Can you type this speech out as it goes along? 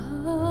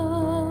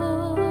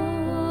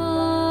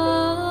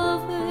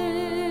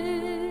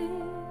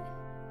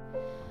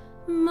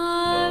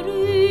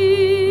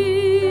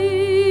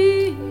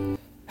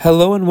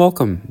Hello and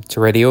welcome to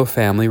Radio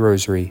Family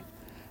Rosary.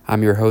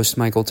 I'm your host,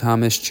 Michael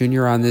Thomas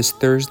Jr. on this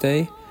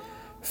Thursday,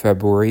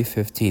 February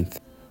 15th.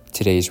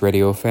 Today's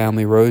Radio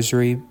Family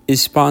Rosary is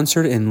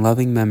sponsored in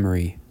loving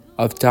memory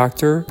of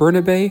Dr.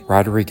 Bernabe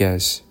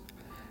Rodriguez.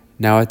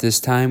 Now at this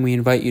time, we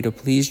invite you to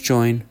please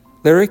join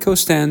Larry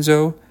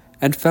Costanzo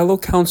and fellow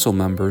council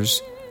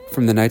members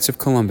from the Knights of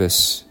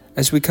Columbus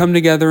as we come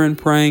together in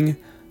praying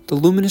the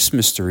luminous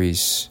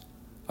mysteries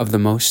of the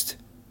Most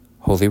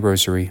Holy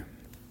Rosary.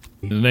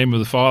 In the name of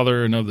the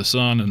Father, and of the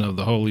Son, and of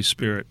the Holy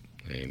Spirit.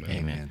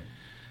 Amen.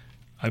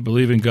 I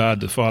believe in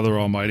God, the Father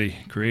Almighty,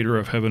 creator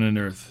of heaven and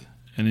earth,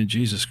 and in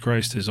Jesus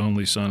Christ, his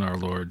only Son, our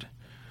Lord,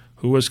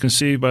 who was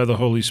conceived by the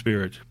Holy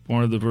Spirit,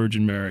 born of the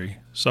Virgin Mary,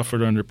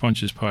 suffered under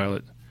Pontius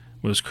Pilate,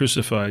 was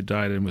crucified,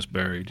 died, and was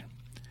buried.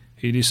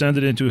 He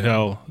descended into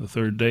hell. The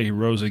third day he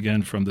rose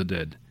again from the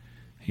dead.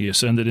 He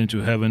ascended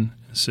into heaven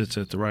and sits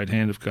at the right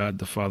hand of God,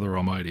 the Father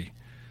Almighty.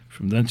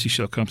 From thence he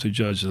shall come to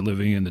judge the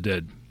living and the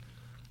dead.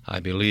 I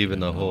believe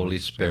in the Holy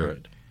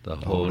Spirit, the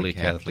Holy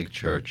Catholic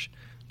Church,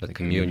 the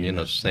communion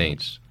of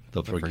saints,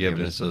 the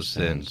forgiveness of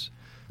sins,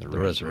 the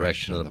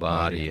resurrection of the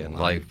body, and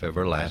life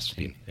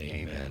everlasting.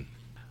 Amen.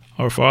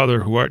 Our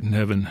Father, who art in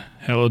heaven,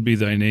 hallowed be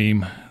thy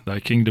name.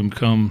 Thy kingdom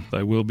come,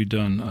 thy will be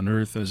done, on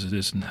earth as it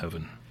is in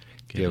heaven.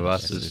 Give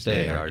us this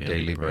day our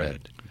daily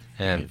bread,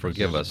 and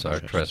forgive us our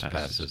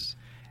trespasses,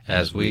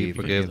 as we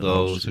forgive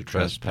those who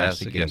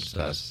trespass against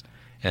us.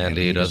 And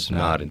lead us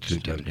not into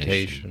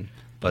temptation,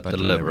 but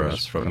deliver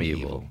us from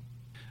evil.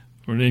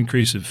 For an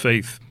increase of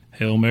faith,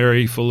 Hail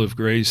Mary, full of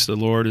grace, the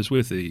Lord is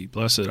with thee.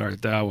 Blessed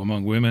art thou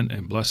among women,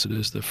 and blessed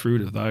is the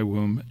fruit of thy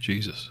womb,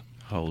 Jesus.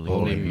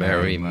 Holy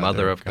Mary,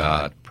 Mother of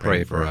God,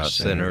 pray for us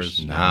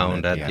sinners, now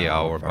and at the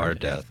hour of our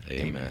death.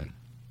 Amen.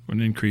 For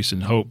an increase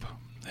in hope,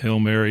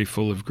 Hail Mary,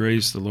 full of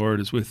grace, the Lord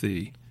is with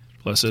thee.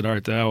 Blessed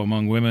art thou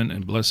among women,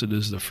 and blessed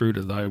is the fruit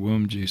of thy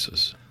womb,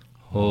 Jesus.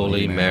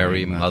 Holy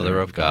Mary, Mother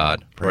of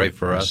God, pray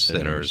for us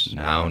sinners,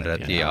 now and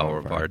at the hour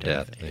of our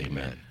death.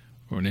 Amen.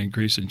 For an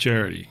increase in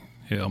charity,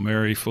 Hail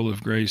Mary, full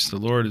of grace, the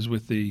Lord is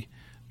with thee.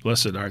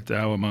 Blessed art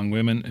thou among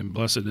women, and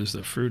blessed is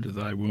the fruit of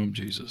thy womb,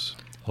 Jesus.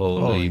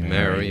 Holy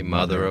Mary,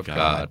 Mother of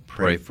God,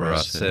 pray for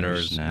us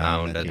sinners,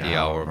 now and at the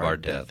hour of our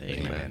death.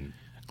 Amen.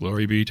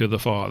 Glory be to the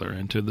Father,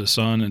 and to the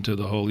Son, and to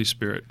the Holy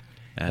Spirit.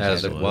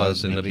 As it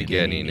was in the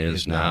beginning,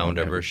 is now, and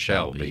ever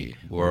shall be,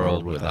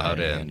 world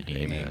without end.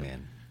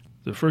 Amen.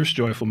 The first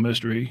joyful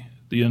mystery,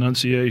 the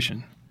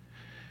Annunciation.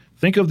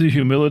 Think of the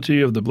humility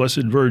of the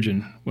Blessed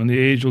Virgin when the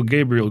angel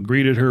Gabriel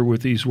greeted her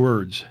with these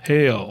words,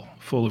 Hail,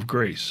 full of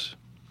grace.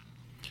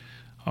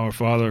 Our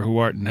Father, who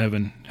art in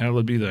heaven,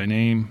 hallowed be thy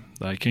name.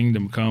 Thy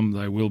kingdom come,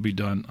 thy will be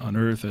done, on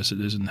earth as it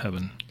is in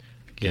heaven.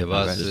 Give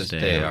us this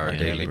day our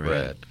daily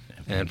bread,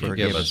 and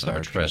forgive us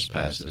our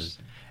trespasses,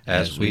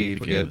 as we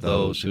forgive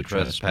those who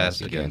trespass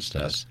against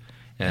us.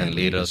 And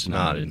lead us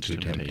not into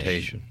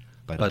temptation,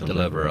 but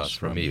deliver us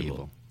from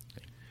evil.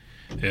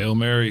 Hail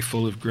Mary,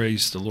 full of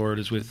grace, the Lord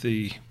is with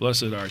thee.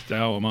 Blessed art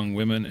thou among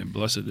women, and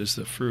blessed is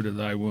the fruit of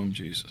thy womb,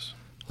 Jesus.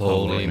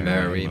 Holy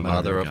Mary,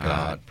 Mother of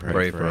God,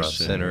 pray for us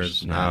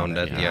sinners, now and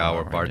at the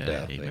hour of our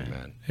death.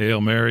 Amen.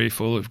 Hail Mary,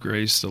 full of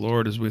grace, the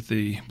Lord is with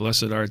thee.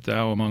 Blessed art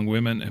thou among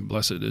women, and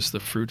blessed is the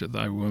fruit of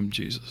thy womb,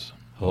 Jesus.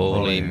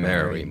 Holy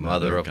Mary,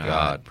 Mother of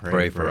God,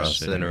 pray for us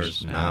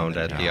sinners, now and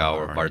at the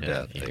hour of our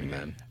death.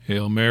 Amen.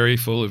 Hail Mary,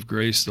 full of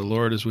grace, the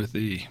Lord is with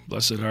thee.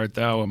 Blessed art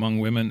thou among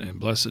women, and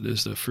blessed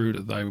is the fruit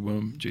of thy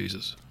womb,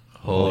 Jesus.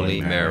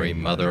 Holy Mary,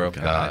 Mother of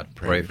God,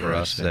 pray for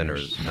us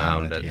sinners, now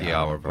and at the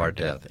hour of our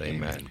death.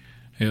 Amen.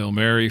 Hail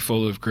Mary,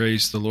 full of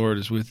grace, the Lord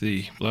is with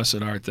thee.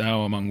 Blessed art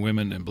thou among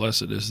women, and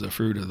blessed is the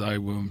fruit of thy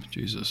womb,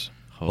 Jesus.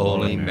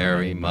 Holy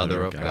Mary,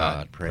 Mother of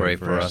God, pray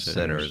for us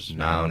sinners,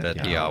 now and at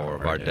the hour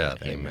of our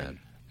death. Amen.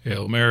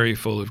 Hail Mary,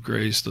 full of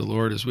grace, the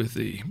Lord is with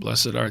thee.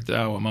 Blessed art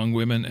thou among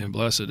women, and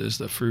blessed is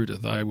the fruit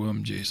of thy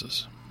womb,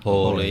 Jesus.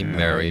 Holy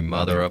Mary,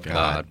 Mother of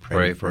God,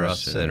 pray for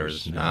us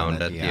sinners, now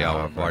and at the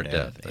hour of our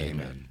death.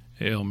 Amen.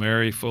 Hail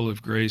Mary, full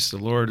of grace, the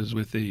Lord is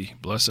with thee.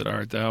 Blessed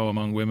art thou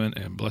among women,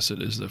 and blessed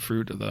is the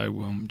fruit of thy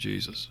womb,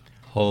 Jesus.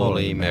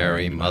 Holy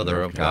Mary,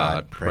 Mother of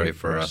God, pray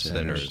for us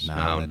sinners,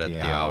 now and at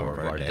the hour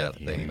of our death.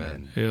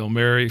 Amen. Hail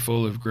Mary,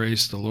 full of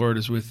grace, the Lord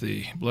is with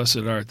thee. Blessed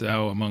art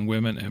thou among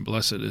women, and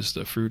blessed is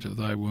the fruit of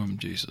thy womb,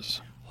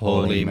 Jesus.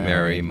 Holy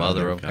Mary,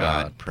 Mother of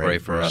God, pray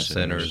for us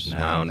sinners,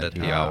 now and at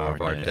the hour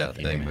of our death.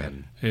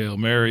 Amen. Hail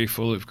Mary,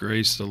 full of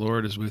grace, the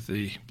Lord is with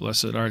thee.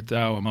 Blessed art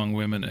thou among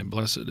women, and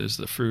blessed is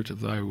the fruit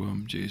of thy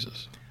womb,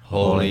 Jesus.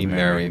 Holy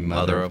Mary,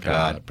 Mother of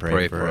God,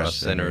 pray for us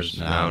sinners,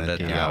 now and at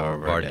the hour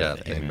of our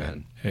death.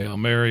 Amen. Hail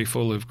Mary,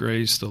 full of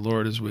grace, the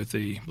Lord is with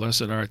thee.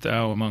 Blessed art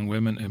thou among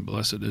women, and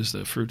blessed is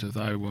the fruit of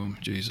thy womb,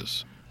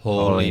 Jesus.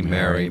 Holy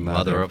Mary,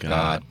 Mother of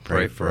God,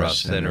 pray for us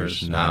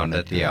sinners, now and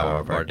at the hour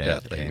of our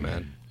death.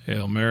 Amen.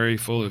 Hail Mary,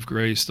 full of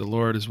grace, the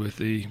Lord is with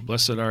thee.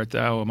 Blessed art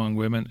thou among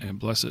women, and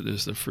blessed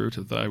is the fruit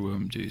of thy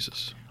womb,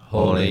 Jesus.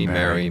 Holy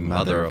Mary,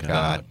 Mother of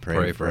God,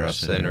 pray for us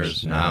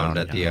sinners, now and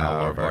at the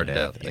hour of our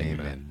death.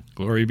 Amen.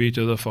 Glory be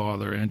to the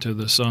Father, and to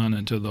the Son,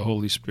 and to the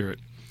Holy Spirit.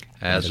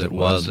 as it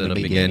was in the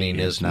beginning,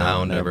 is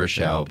now, and ever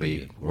shall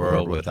be,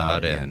 world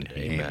without end.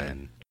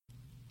 Amen.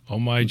 O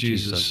my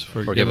Jesus,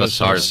 Forgive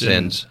us our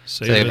sins,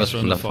 save us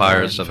from the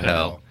fires of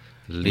hell,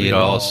 lead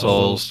all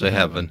souls to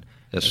heaven,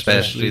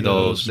 especially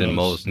those in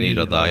most need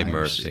of thy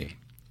mercy.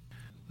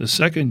 The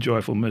second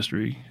joyful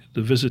mystery,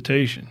 the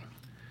Visitation.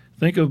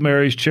 Think of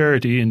Mary's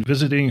charity in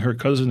visiting her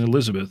cousin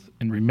Elizabeth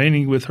and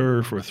remaining with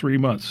her for 3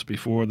 months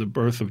before the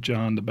birth of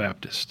John the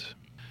Baptist.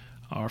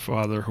 Our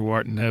Father, who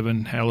art in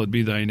heaven, hallowed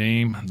be thy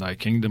name. Thy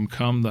kingdom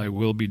come, thy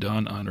will be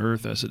done on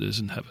earth as it is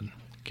in heaven.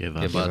 Give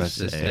us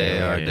this day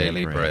our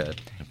daily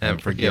bread,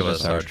 and forgive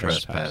us our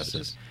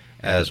trespasses,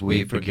 as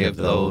we forgive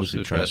those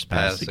who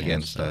trespass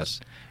against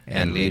us.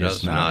 And lead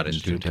us not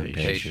into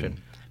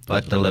temptation,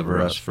 but deliver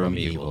us from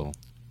evil.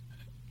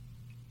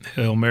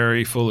 Hail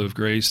Mary, full of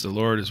grace, the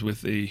Lord is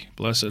with thee.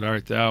 Blessed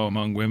art thou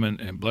among women,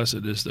 and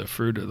blessed is the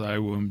fruit of thy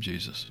womb,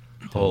 Jesus.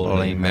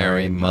 Holy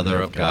Mary, Mother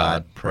of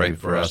God, pray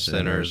for us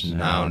sinners,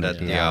 now and at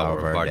the hour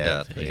of our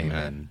death.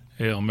 Amen.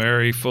 Hail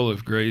Mary, full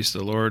of grace,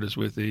 the Lord is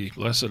with thee.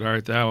 Blessed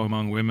art thou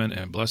among women,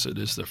 and blessed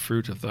is the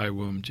fruit of thy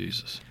womb,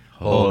 Jesus.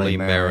 Holy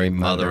Mary,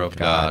 Mother of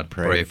God,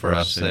 pray for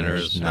us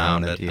sinners, now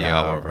and at the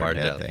hour of our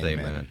death.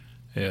 Amen.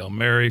 Hail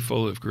Mary,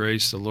 full of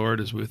grace, the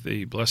Lord is with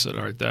thee. Blessed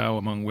art thou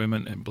among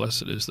women, and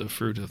blessed is the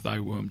fruit of thy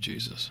womb,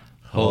 Jesus.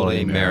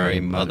 Holy Mary,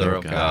 Mother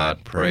of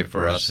God, pray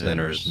for us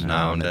sinners,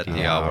 now and at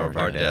the hour of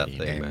our death.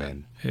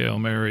 Amen. Hail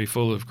Mary,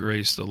 full of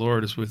grace, the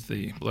Lord is with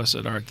thee.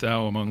 Blessed art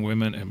thou among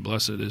women, and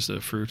blessed is the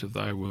fruit of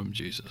thy womb,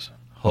 Jesus.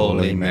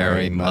 Holy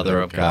Mary,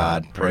 Mother of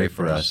God, pray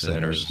for us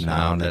sinners,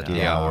 now and at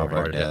the hour of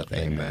our death.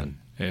 Amen.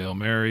 Hail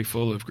Mary,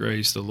 full of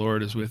grace, the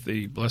Lord is with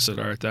thee. Blessed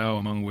art thou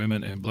among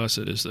women, and blessed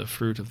is the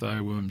fruit of thy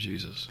womb,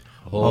 Jesus.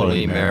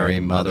 Holy Mary,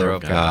 Mother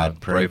of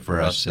God, pray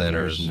for us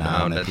sinners,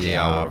 now and at the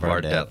hour of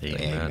our death.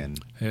 Amen.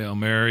 Hail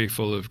Mary,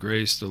 full of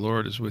grace, the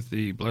Lord is with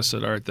thee.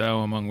 Blessed art thou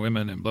among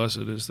women, and blessed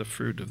is the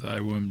fruit of thy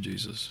womb,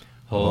 Jesus.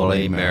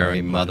 Holy Mary,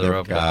 Mother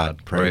of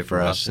God, pray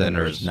for us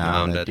sinners,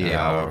 now and at the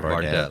hour of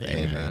our death.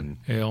 Amen.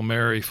 Hail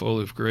Mary, full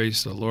of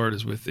grace, the Lord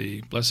is with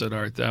thee. Blessed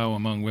art thou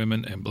among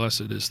women, and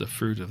blessed is the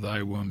fruit of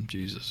thy womb,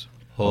 Jesus.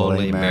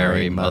 Holy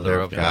Mary, Mother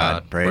of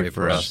God, pray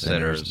for us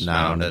sinners,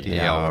 now and at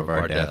the hour of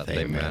our death.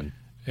 Amen.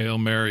 Hail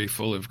Mary,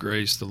 full of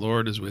grace, the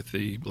Lord is with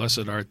thee.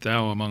 Blessed art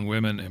thou among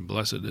women, and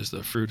blessed is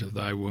the fruit of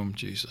thy womb,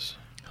 Jesus.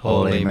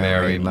 Holy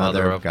Mary,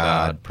 Mother of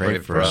God, pray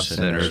for us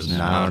sinners,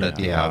 now and at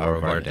the hour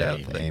of our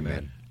death.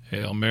 Amen.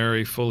 Hail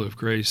Mary, full of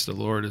grace, the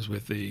Lord is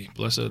with thee.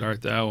 Blessed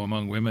art thou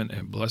among women,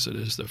 and blessed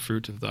is the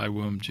fruit of thy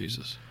womb,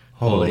 Jesus.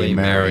 Holy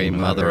Mary,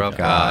 Mother of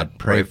God,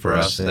 pray for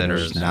us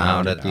sinners, now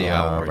and at the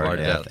hour of our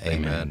death.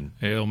 Amen.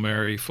 Hail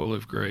Mary, full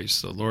of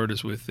grace, the Lord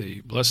is with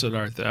thee. Blessed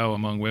art thou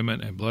among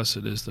women, and blessed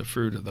is the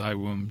fruit of thy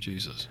womb,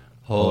 Jesus.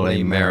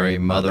 Holy Mary,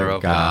 Mother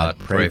of God,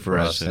 pray for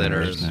us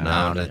sinners,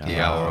 now and at the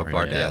hour of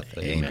our death.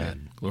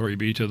 Amen. Glory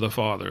be to the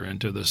Father,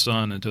 and to the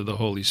Son, and to the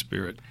Holy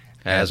Spirit.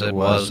 As it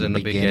was in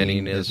the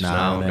beginning, is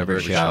now, and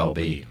ever shall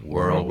be,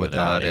 world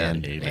without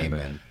end.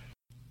 Amen.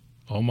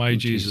 O my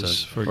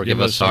Jesus, forgive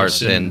us our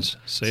sins,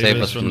 save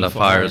us from the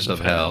fires of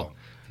hell,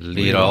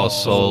 lead all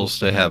souls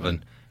to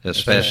heaven,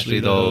 especially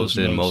those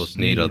in most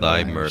need of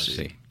thy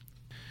mercy.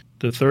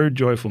 The third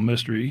joyful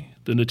mystery,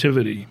 the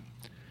Nativity.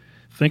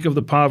 Think of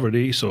the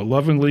poverty so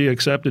lovingly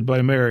accepted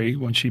by Mary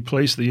when she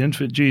placed the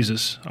infant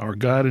Jesus, our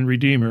God and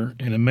Redeemer,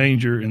 in a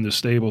manger in the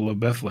stable of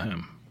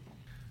Bethlehem.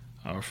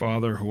 Our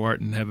Father, who art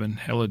in heaven,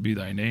 hallowed be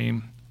thy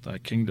name. Thy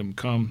kingdom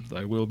come,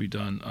 thy will be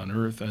done on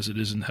earth as it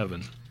is in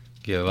heaven.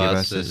 Give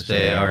us this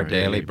day our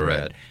daily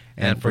bread,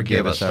 and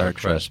forgive us our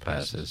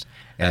trespasses,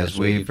 as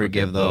we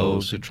forgive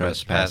those who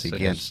trespass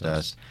against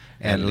us.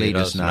 And lead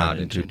us not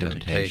into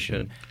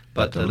temptation,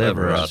 but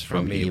deliver us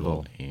from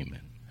evil. Amen.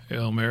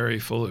 Hail Mary,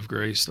 full of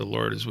grace, the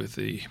Lord is with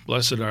thee.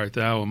 Blessed art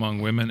thou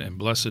among women, and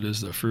blessed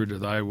is the fruit of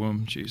thy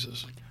womb,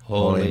 Jesus.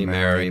 Holy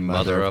Mary,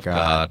 Mother of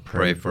God,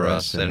 pray for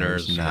us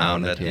sinners, now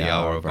and at the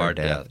hour of our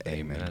death.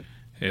 Amen.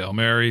 Hail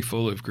Mary,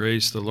 full of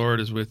grace, the Lord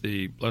is with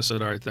thee.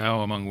 Blessed art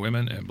thou among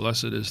women, and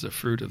blessed is the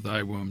fruit of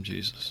thy womb,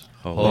 Jesus.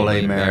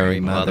 Holy Mary,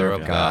 Mother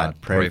of God,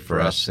 pray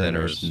for us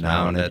sinners,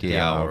 now and at the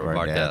hour of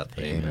our death.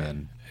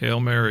 Amen. Hail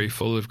Mary,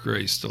 full of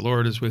grace, the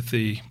Lord is with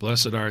thee.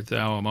 Blessed art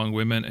thou among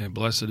women, and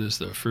blessed is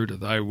the fruit of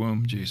thy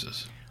womb,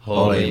 Jesus.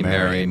 Holy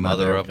Mary,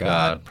 Mother of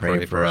God,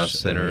 pray for us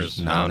sinners,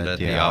 now and at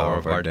the hour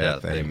of our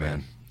death.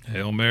 Amen.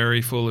 Hail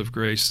Mary, full of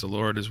grace, the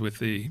Lord is with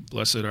thee.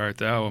 Blessed art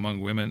thou among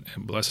women,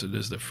 and blessed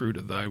is the fruit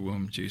of thy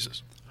womb,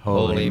 Jesus.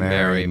 Holy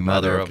Mary,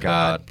 Mother of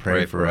God,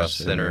 pray for us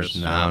sinners,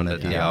 now and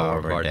at the hour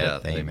of our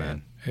death.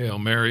 Amen. Hail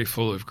Mary,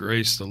 full of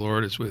grace, the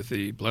Lord is with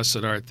thee.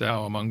 Blessed art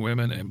thou among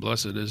women, and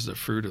blessed is the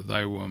fruit of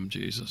thy womb,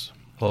 Jesus.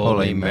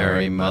 Holy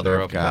Mary, Mother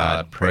of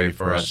God, pray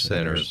for us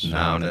sinners,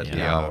 now and at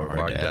the hour of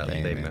our death.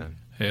 Amen.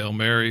 Hail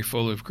Mary,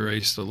 full of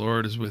grace, the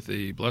Lord is with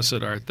thee.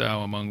 Blessed art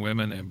thou among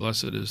women, and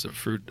blessed is the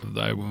fruit of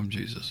thy womb,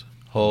 Jesus.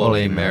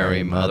 Holy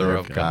Mary, Mother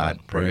of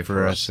God, pray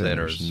for us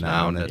sinners,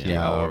 now and at the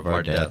hour of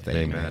our death.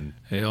 Amen.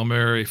 Hail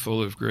Mary,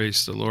 full of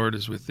grace, the Lord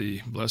is with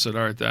thee. Blessed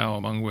art thou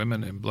among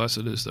women, and blessed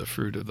is the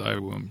fruit of thy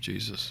womb,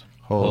 Jesus.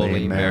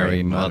 Holy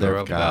Mary, Mother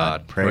of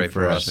God, pray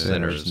for us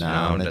sinners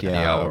now and at the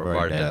hour of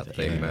our death.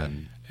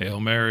 Amen. Hail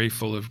Mary,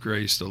 full of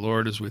grace, the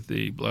Lord is with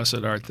thee.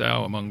 Blessed art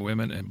thou among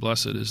women, and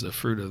blessed is the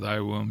fruit of thy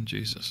womb,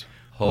 Jesus.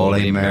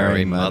 Holy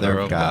Mary, Mother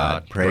of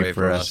God, pray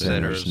for us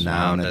sinners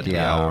now and at the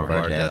hour of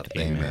our death.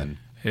 Amen.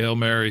 Hail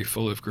Mary,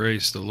 full of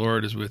grace, the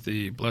Lord is with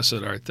thee.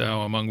 Blessed art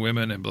thou among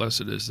women, and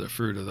blessed is the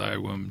fruit of thy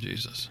womb,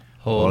 Jesus.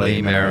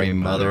 Holy Mary,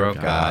 Mother of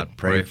God,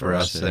 pray for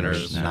us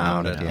sinners now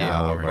and at the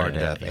hour of our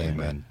death.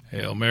 Amen.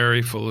 Hail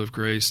Mary, full of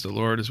grace, the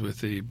Lord is with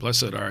thee.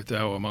 Blessed art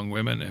thou among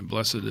women, and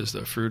blessed is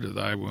the fruit of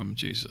thy womb,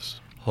 Jesus.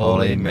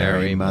 Holy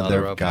Mary,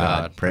 Mother of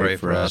God, pray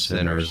for us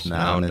sinners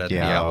now and at the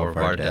hour of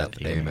our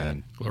death.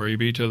 Amen. Glory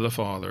be to the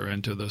Father,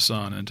 and to the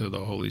Son, and to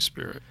the Holy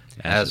Spirit.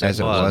 As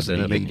it was in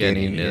the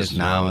beginning, is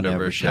now, and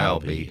ever shall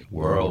be,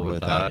 world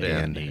without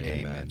end.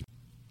 Amen.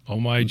 O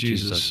my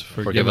Jesus,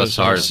 forgive us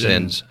our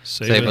sins,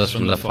 save us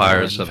from the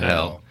fires of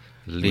hell,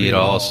 lead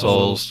all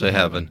souls to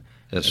heaven,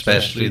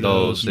 especially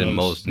those in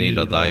most need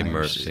of thy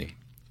mercy.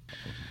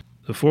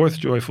 The fourth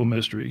joyful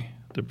mystery,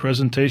 the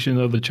presentation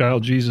of the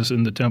child Jesus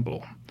in the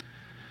temple.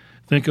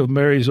 Think of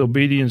Mary's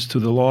obedience to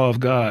the law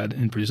of God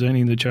in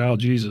presenting the child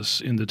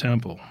Jesus in the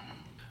temple.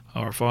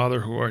 Our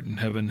Father, who art in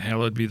heaven,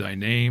 hallowed be thy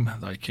name.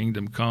 Thy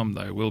kingdom come,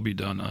 thy will be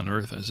done on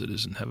earth as it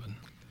is in heaven.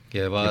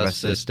 Give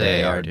us this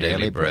day our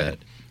daily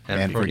bread,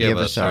 and forgive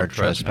us our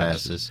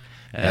trespasses,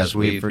 as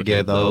we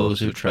forgive those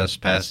who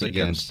trespass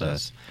against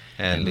us.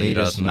 And lead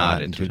us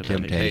not into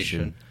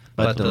temptation,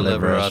 but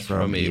deliver us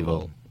from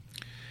evil.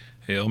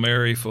 Hail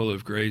Mary, full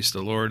of grace,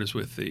 the Lord is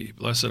with thee.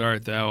 Blessed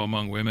art thou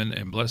among women,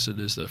 and blessed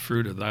is the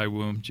fruit of thy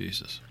womb,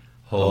 Jesus.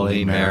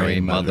 Holy Mary,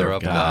 Mother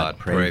of God,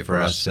 pray for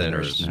us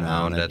sinners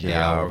now and at the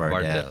hour of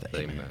our death.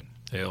 Amen.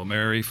 Hail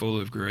Mary, full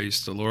of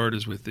grace, the Lord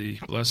is with thee.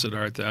 Blessed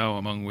art thou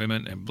among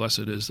women, and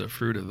blessed is the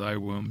fruit of thy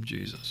womb,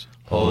 Jesus.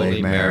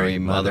 Holy Mary,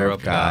 Mother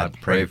of God,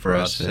 pray for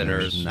us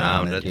sinners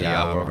now and at the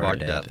hour of our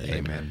death.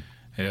 Amen.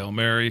 Hail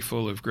Mary,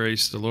 full of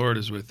grace, the Lord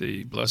is with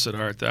thee. Blessed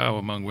art thou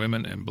among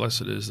women, and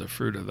blessed is the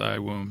fruit of thy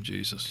womb,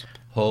 Jesus.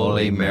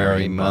 Holy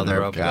Mary,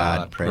 Mother of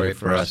God, pray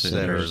for us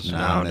sinners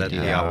now and at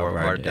the hour of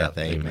our death.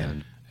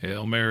 Amen.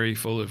 Hail Mary,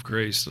 full of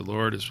grace, the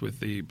Lord is with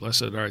thee.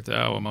 Blessed art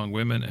thou among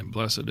women, and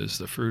blessed is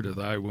the fruit of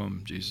thy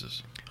womb,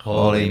 Jesus.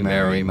 Holy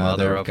Mary,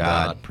 Mother of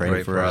God,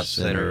 pray for us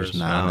sinners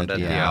now and at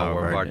the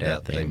hour of our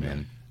death.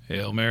 Amen.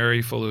 Hail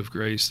Mary, full of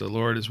grace, the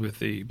Lord is with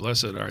thee.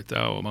 Blessed art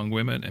thou among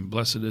women, and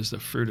blessed is the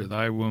fruit of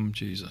thy womb,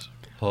 Jesus.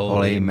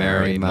 Holy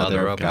Mary,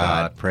 Mother of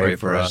God, pray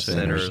for us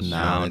sinners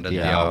now and at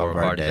the hour of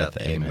our death.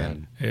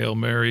 Amen. Hail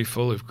Mary,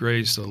 full of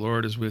grace, the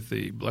Lord is with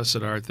thee.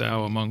 Blessed art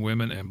thou among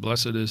women, and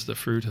blessed is the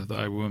fruit of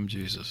thy womb,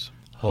 Jesus.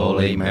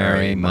 Holy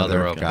Mary,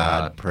 Mother of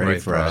God, pray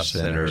for us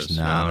sinners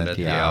now and at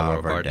the hour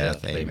of our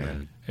death.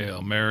 Amen.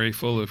 Hail Mary,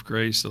 full of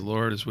grace, the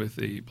Lord is with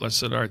thee.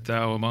 Blessed art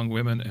thou among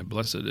women, and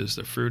blessed is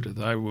the fruit of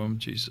thy womb,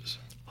 Jesus.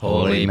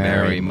 Holy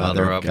Mary,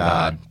 Mother of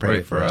God,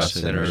 pray for us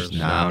sinners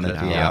now and at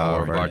the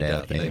hour of our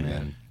death.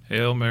 Amen.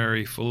 Hail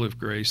Mary, full of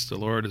grace, the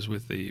Lord is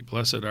with thee.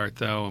 Blessed art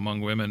thou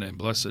among women, and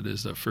blessed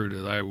is the fruit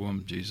of thy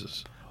womb,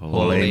 Jesus.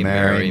 Holy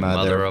Mary,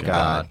 Mother of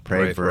God,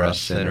 pray for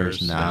us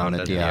sinners now and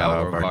at the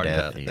hour of our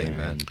death.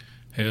 Amen.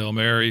 Hail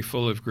Mary,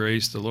 full of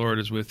grace, the Lord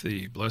is with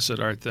thee. Blessed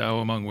art thou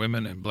among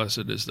women, and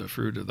blessed is the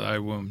fruit of thy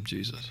womb,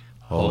 Jesus.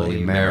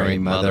 Holy Mary,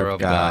 Mother of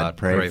God,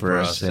 pray for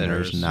us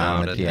sinners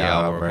now and at the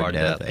hour of our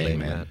death.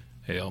 Amen.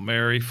 Hail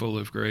Mary, full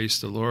of grace,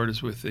 the Lord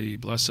is with thee.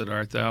 Blessed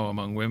art thou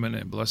among women,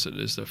 and blessed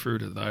is the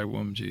fruit of thy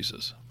womb,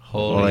 Jesus.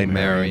 Holy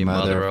Mary,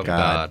 Mother of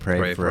God,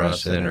 pray for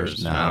us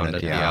sinners now and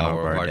at the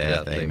hour of our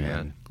death.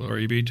 Amen.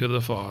 Glory be to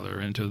the Father,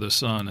 and to the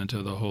Son, and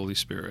to the Holy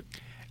Spirit.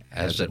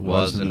 As it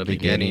was in the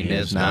beginning,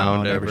 is now,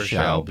 and ever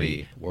shall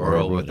be,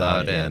 world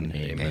without end.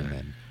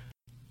 Amen.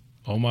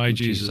 O my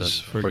Jesus,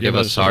 forgive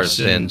us our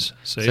sins,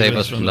 save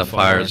us from the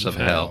fires of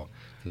hell,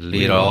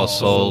 lead all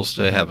souls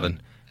to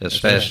heaven,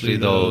 especially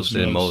those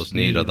in most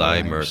need of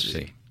thy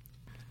mercy.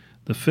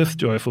 The fifth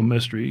joyful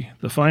mystery,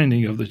 the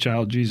finding of the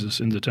child Jesus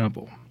in the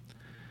temple.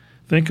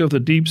 Think of the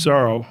deep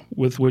sorrow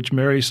with which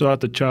Mary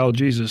sought the child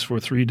Jesus for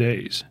 3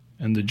 days,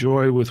 and the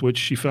joy with which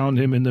she found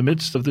him in the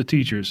midst of the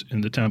teachers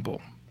in the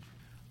temple.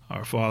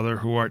 Our Father,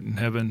 who art in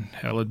heaven,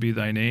 hallowed be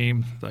thy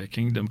name. Thy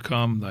kingdom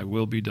come, thy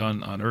will be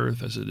done on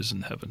earth as it is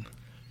in heaven.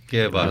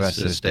 Give us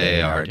this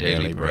day our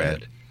daily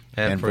bread,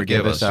 and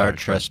forgive us our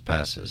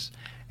trespasses,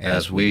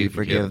 as we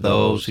forgive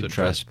those who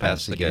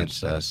trespass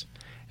against us.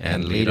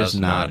 And lead us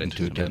not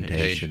into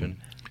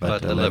temptation,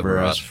 but deliver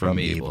us from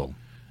evil.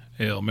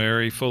 Hail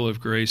Mary, full of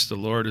grace, the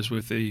Lord is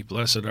with thee.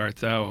 Blessed art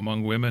thou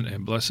among women,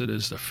 and blessed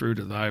is the fruit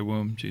of thy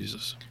womb,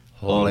 Jesus.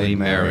 Holy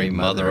Mary,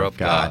 Mother of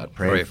God,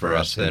 pray for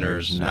us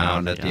sinners now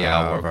and at the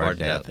hour of our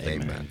death.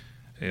 Amen.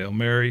 Hail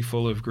Mary,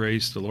 full of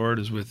grace, the Lord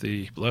is with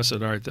thee.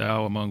 Blessed art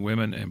thou among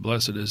women, and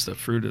blessed is the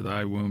fruit of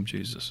thy womb,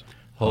 Jesus.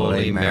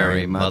 Holy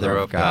Mary, Mother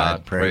of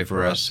God, pray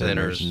for us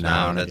sinners,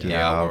 now and at the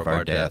hour of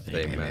our death.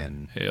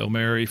 Amen. Hail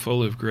Mary,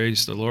 full of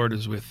grace, the Lord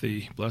is with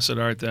thee. Blessed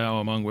art thou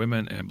among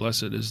women, and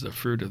blessed is the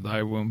fruit of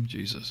thy womb,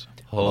 Jesus.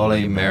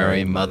 Holy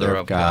Mary, Mother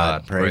of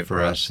God, pray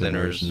for us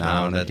sinners,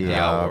 now and at the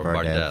hour of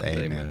our death.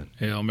 Amen.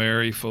 Hail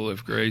Mary, full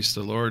of grace,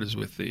 the Lord is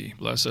with thee.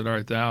 Blessed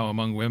art thou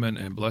among women,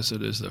 and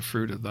blessed is the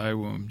fruit of thy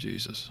womb,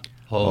 Jesus.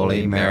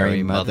 Holy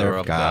Mary, Mother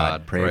of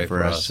God, pray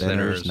for us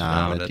sinners,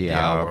 now and at the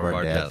hour of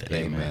our death.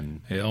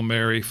 Amen. Hail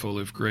Mary, full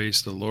of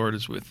grace, the Lord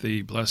is with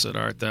thee. Blessed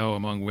art thou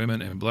among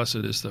women, and blessed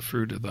is the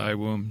fruit of thy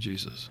womb,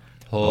 Jesus.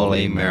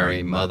 Holy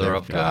Mary, Mother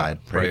of God,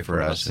 pray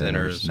for us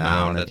sinners,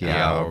 now and at the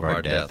hour of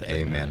our death.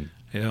 Amen.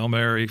 Hail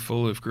Mary,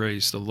 full of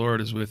grace, the Lord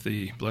is with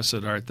thee.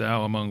 Blessed art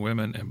thou among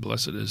women, and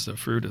blessed is the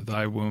fruit of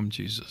thy womb,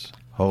 Jesus.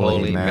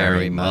 Holy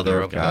Mary,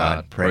 Mother of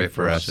God, pray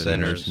for us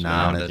sinners,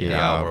 now and at the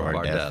hour of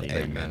our death.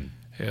 Amen.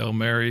 Hail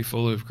Mary,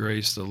 full of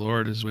grace, the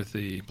Lord is with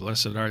thee.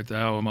 Blessed art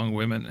thou among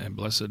women, and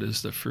blessed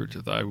is the fruit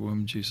of thy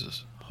womb,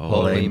 Jesus.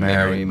 Holy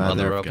Mary,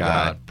 Mother of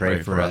God,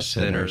 pray for us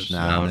sinners,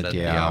 now and at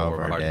the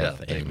hour of our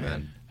death.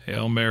 Amen.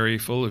 Hail Mary,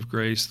 full of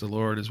grace, the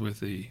Lord is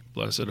with thee.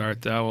 Blessed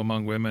art thou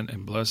among women,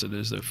 and blessed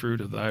is the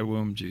fruit of thy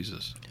womb,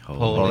 Jesus.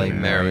 Holy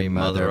Mary,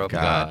 Mother of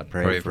God,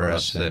 pray for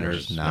us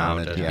sinners, now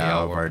and at the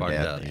hour of our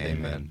death.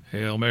 Amen.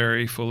 Hail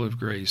Mary, full of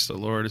grace, the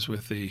Lord is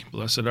with thee.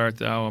 Blessed art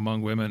thou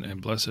among women, and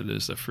blessed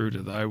is the fruit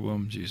of thy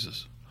womb,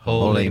 Jesus.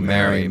 Holy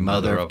Mary,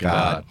 Mother of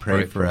God,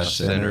 pray for us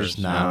sinners,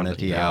 now and at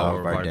the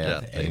hour of our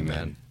death.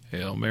 Amen.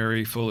 Hail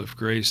Mary, full of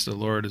grace, the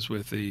Lord is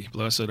with thee.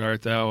 Blessed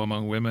art thou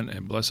among women,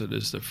 and blessed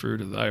is the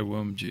fruit of thy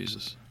womb,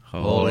 Jesus.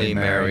 Holy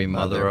Mary,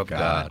 Mother of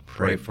God,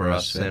 pray for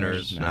us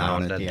sinners, now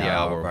and at the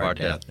hour of our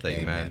death.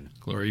 Amen.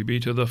 Glory be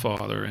to the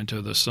Father, and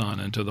to the Son,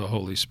 and to the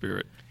Holy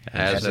Spirit.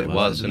 As it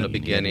was in the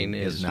beginning,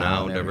 is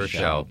now, and ever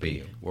shall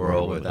be,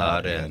 world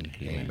without end.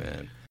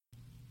 Amen.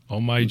 O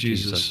my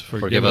Jesus,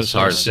 forgive us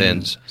our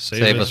sins,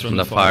 save us from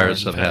the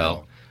fires of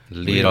hell,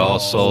 lead all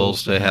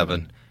souls to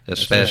heaven,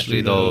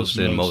 especially those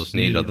in most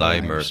need of thy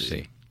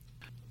mercy.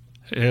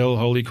 Hail,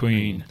 Holy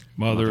Queen,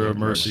 Mother of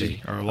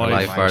mercy, our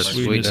life, our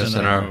sweetness,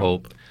 and our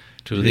hope.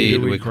 To thee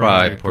do we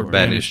cry, poor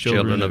banished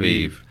children of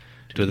Eve.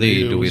 To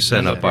thee do we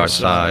send up our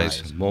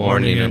sighs,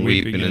 mourning and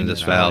weeping in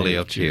this valley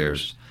of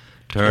tears.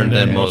 Turn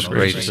then, most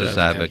gracious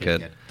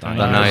Advocate, thine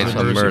eyes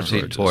of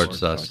mercy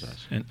towards us,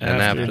 and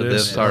after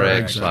this our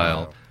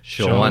exile,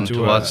 show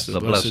unto us the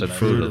blessed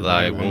fruit of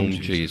thy womb,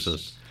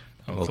 Jesus.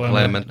 O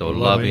clement, O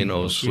loving,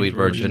 O sweet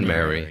Virgin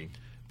Mary,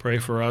 pray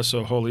for us,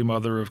 O Holy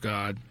Mother of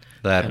God,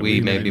 that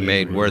we may be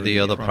made worthy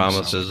of the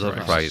promises of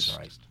Christ.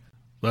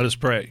 Let us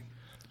pray.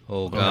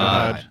 O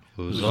God,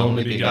 whose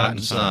only begotten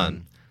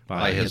Son,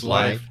 by his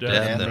life,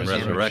 death, and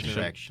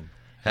resurrection,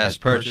 has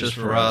purchased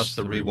for us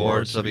the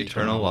rewards of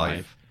eternal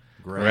life,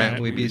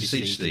 grant, we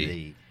beseech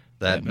thee,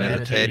 that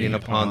meditating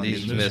upon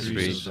these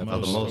mysteries of the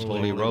most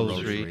holy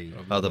rosary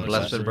of the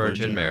Blessed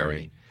Virgin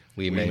Mary,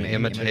 we may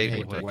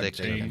imitate what they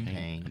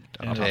contain,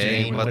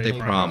 obtain what they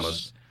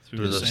promise,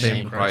 through the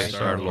same Christ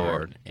our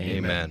Lord.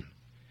 Amen.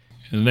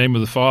 In the name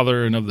of the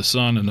Father, and of the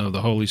Son, and of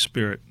the Holy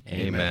Spirit.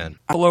 Amen.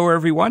 Hello,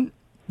 everyone.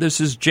 This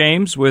is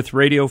James with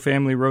Radio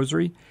Family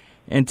Rosary,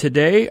 and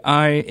today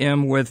I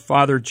am with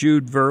Father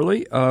Jude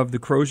Verley of the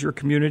Crozier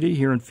community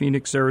here in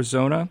Phoenix,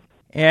 Arizona.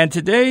 And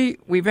today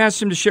we've asked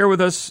him to share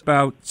with us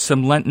about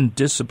some Lenten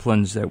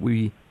disciplines that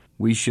we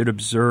should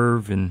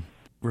observe and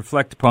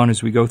reflect upon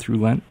as we go through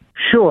Lent.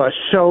 Sure.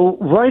 So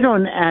right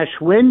on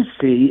Ash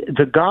Wednesday,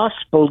 the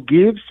Gospel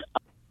gives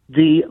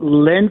the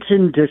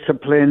Lenten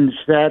disciplines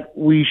that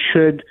we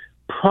should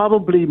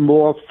probably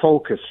more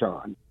focus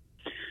on.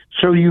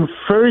 So you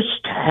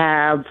first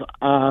have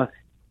a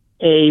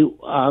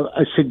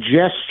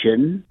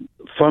suggestion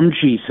from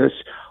Jesus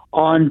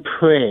on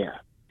prayer.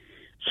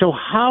 So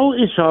how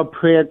is our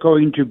prayer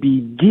going to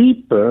be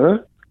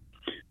deeper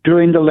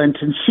during the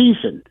Lenten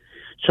season?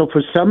 So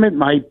for some, it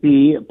might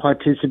be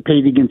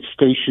participating in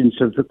Stations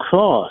of the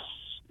Cross.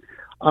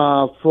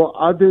 For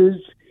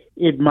others,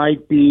 it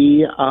might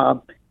be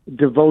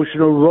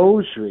devotional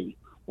rosary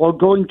or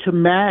going to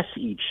Mass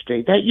each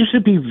day. That used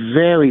to be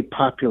very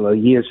popular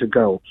years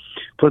ago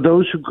for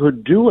those who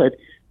could do it,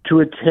 to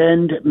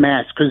attend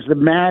Mass, because the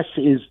Mass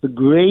is the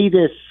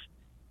greatest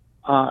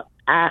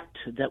act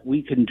that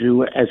we can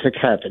do as a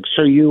Catholic.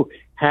 So you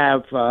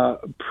have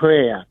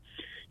prayer.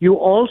 You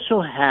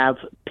also have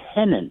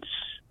penance.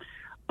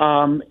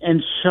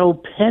 And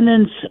so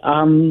penance,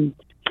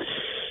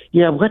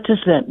 what does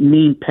that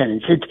mean,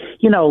 penance?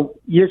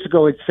 Years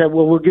ago it said,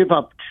 well, we'll give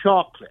up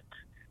chocolate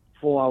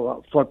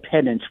for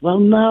penance.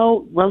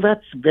 Well,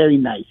 that's very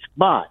nice.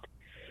 But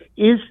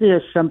is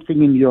there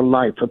something in your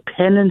life, a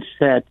penance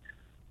that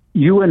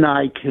you and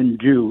I can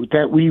do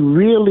that we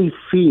really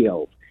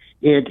feel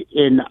it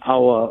in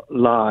our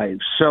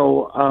lives?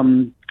 So,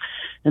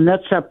 and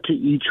that's up to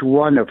each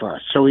one of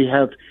us. So we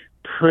have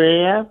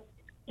prayer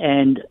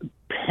and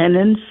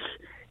penance,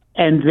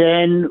 and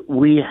then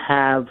we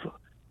have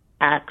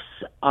acts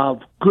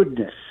of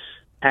goodness.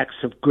 And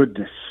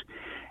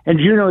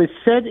it's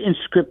said in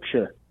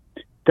Scripture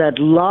that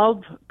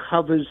love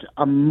covers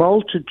a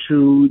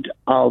multitude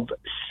of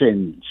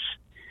sins.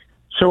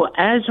 So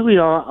as we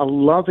are a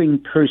loving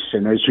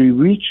person, as we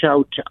reach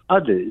out to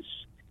others,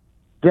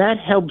 that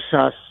helps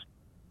us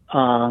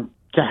to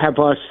have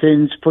our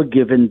sins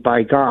forgiven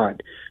by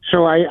God.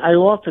 So I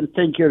often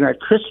think, at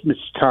Christmas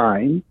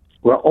time,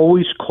 we're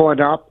always caught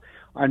up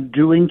on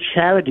doing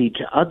charity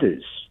to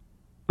others.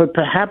 But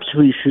perhaps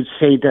we should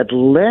say that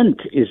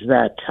Lent is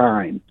that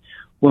time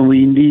when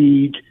we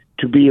need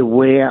to be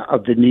aware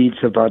of the needs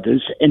of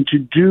others and to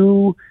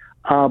do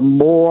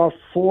more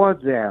for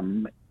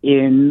them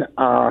in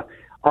our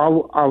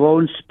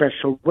own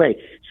special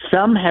way.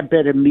 Some have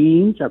better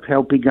means of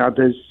helping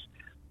others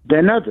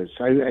than others,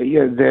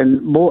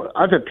 than more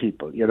other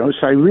people,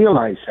 so I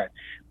realize that.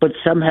 But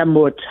some have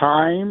more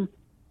time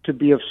to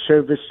be of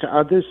service to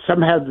others.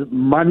 Some have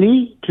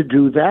money to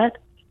do that.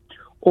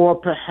 Or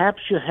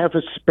perhaps you have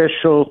a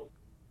special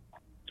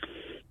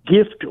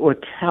gift or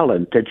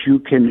talent that you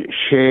can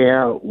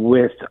share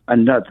with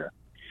another.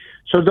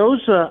 So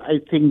those are, I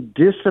think,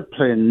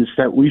 disciplines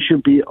that we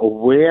should be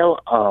aware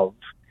of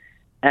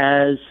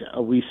as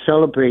we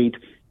celebrate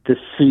the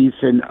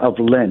season of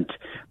Lent.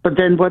 But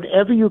then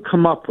whatever you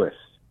come up with,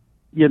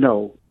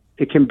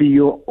 it can be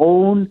your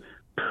own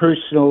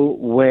personal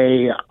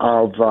way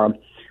of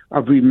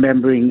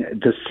remembering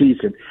the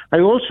season. I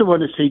also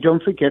want to say,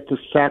 don't forget the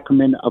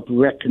sacrament of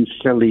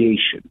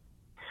reconciliation.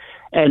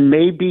 And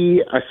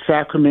maybe a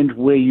sacrament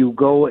where you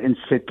go and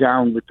sit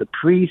down with the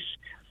priest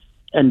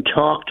and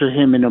talk to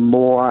him in a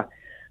more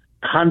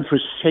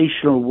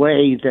conversational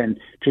way than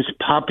just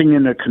popping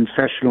in a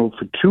confessional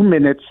for 2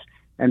 minutes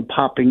and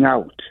popping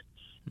out.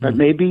 But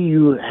maybe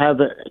you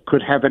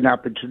could have an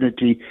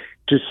opportunity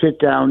to sit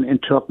down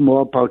and talk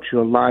more about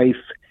your life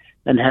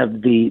and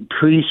have the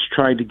priest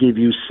try to give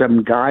you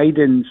some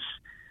guidance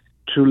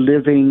to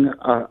living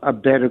a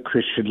better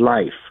Christian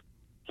life.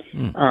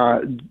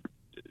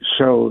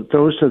 So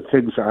those are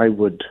things I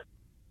would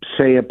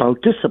say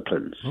about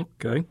disciplines.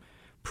 Okay.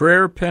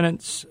 Prayer,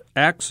 penance,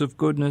 acts of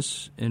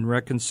goodness, and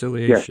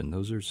reconciliation. Yes.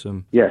 Those are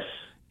some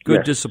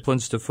good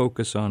disciplines to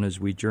focus on as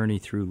we journey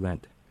through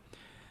Lent.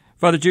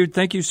 Father Jude,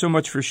 thank you so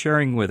much for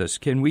sharing with us.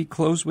 Can we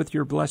close with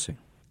your blessing?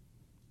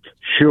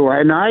 Sure.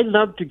 And I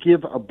love to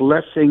give a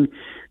blessing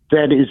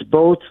that is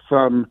both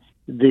from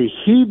the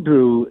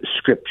Hebrew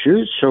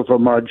scriptures, so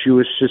from our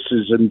Jewish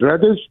sisters and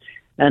brothers,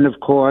 and of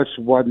course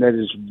one that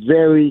is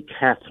very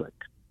Catholic.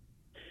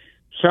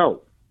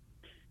 So,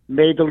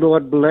 may the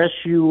Lord bless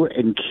you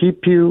and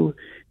keep you.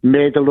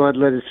 May the Lord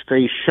let his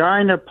face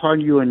shine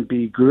upon you and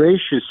be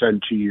gracious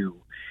unto you.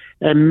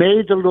 And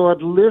may the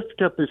Lord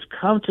lift up his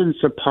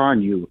countenance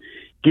upon you,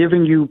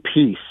 giving you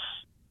peace.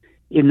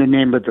 In the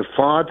name of the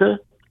Father,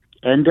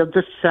 and of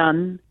the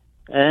Son,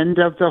 and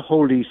of the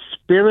Holy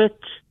Spirit.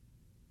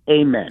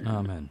 Amen.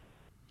 Amen.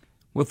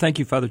 Well, thank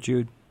you, Father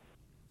Jude.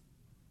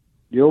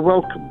 You're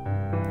welcome.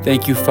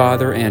 Thank you,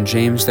 Father. And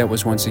James, that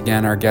was once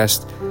again our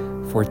guest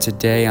for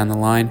today on the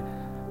line,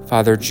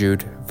 Father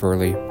Jude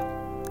Verley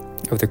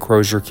of the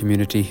Crozier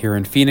community here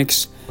in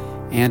Phoenix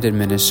and in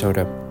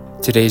Minnesota.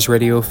 Today's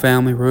Radio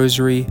Family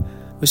Rosary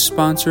was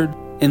sponsored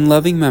in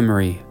loving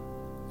memory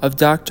of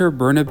Dr.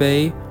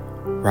 Bernabe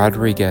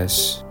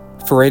Rodriguez.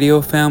 For Radio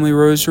Family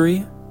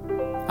Rosary,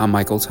 I'm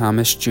Michael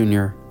Thomas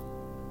Jr.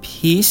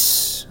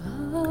 Peace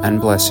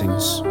and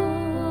blessings.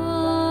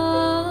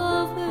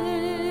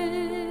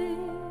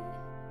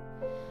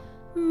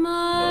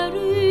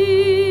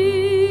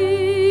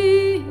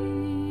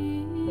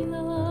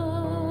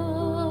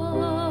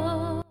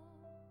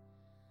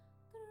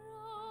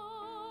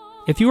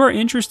 If you are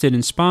interested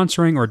in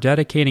sponsoring or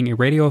dedicating a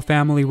Radio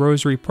Family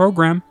Rosary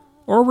program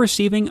or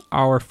receiving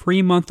our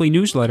free monthly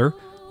newsletter,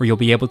 where you'll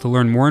be able to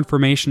learn more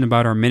information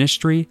about our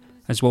ministry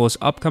as well as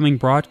upcoming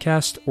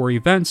broadcasts or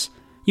events,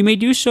 you may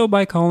do so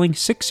by calling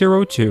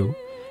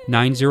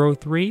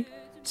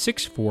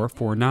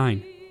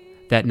 602-903-6449.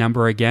 That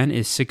number again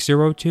is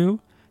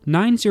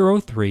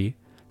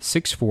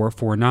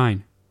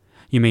 602-903-6449.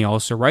 You may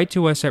also write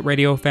to us at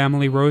Radio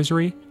Family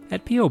Rosary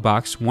at P.O.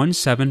 Box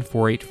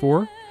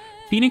 17484,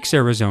 Phoenix,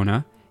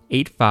 Arizona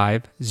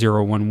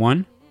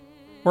 85011,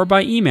 or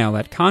by email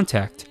at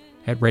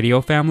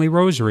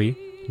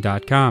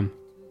contact@radiofamilyrosary.com.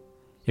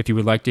 If you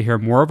would like to hear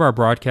more of our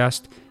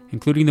broadcast,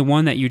 including the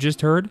one that you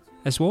just heard,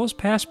 as well as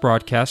past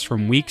broadcasts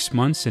from weeks,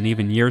 months, and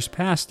even years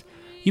past,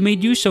 you may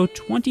do so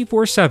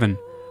 24/7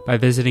 by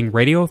visiting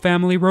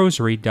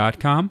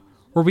radiofamilyrosary.com,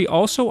 where we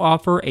also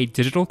offer a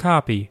digital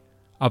copy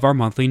of our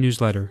monthly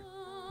newsletter.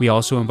 We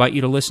also invite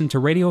you to listen to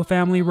Radio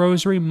Family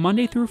Rosary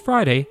Monday through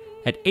Friday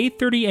at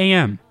 8:30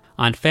 a.m.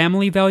 on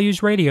Family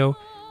Values Radio,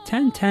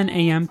 1010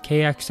 a.m.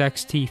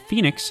 KXXT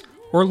Phoenix,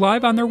 or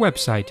live on their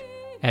website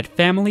at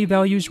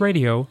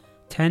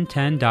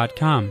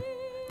familyvaluesradio1010.com.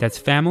 That's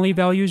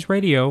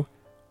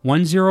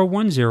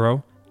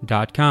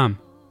familyvaluesradio1010.com.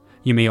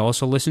 You may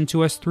also listen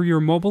to us through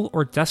your mobile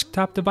or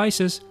desktop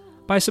devices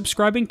by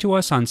subscribing to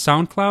us on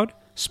SoundCloud,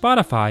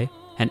 Spotify,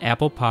 and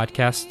Apple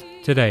Podcasts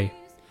today.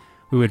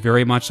 We would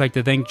very much like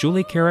to thank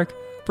Julie Carrick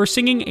for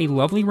singing a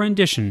lovely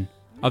rendition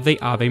of the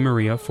Ave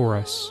Maria for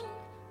us.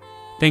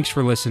 Thanks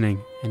for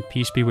listening, and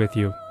peace be with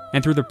you.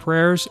 And through the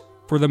prayers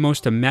for the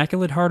most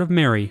immaculate heart of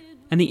Mary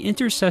and the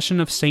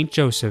intercession of Saint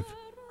Joseph,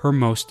 her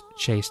most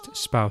chaste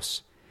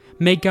spouse,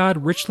 may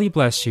God richly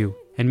bless you,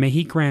 and may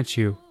He grant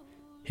you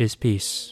His peace.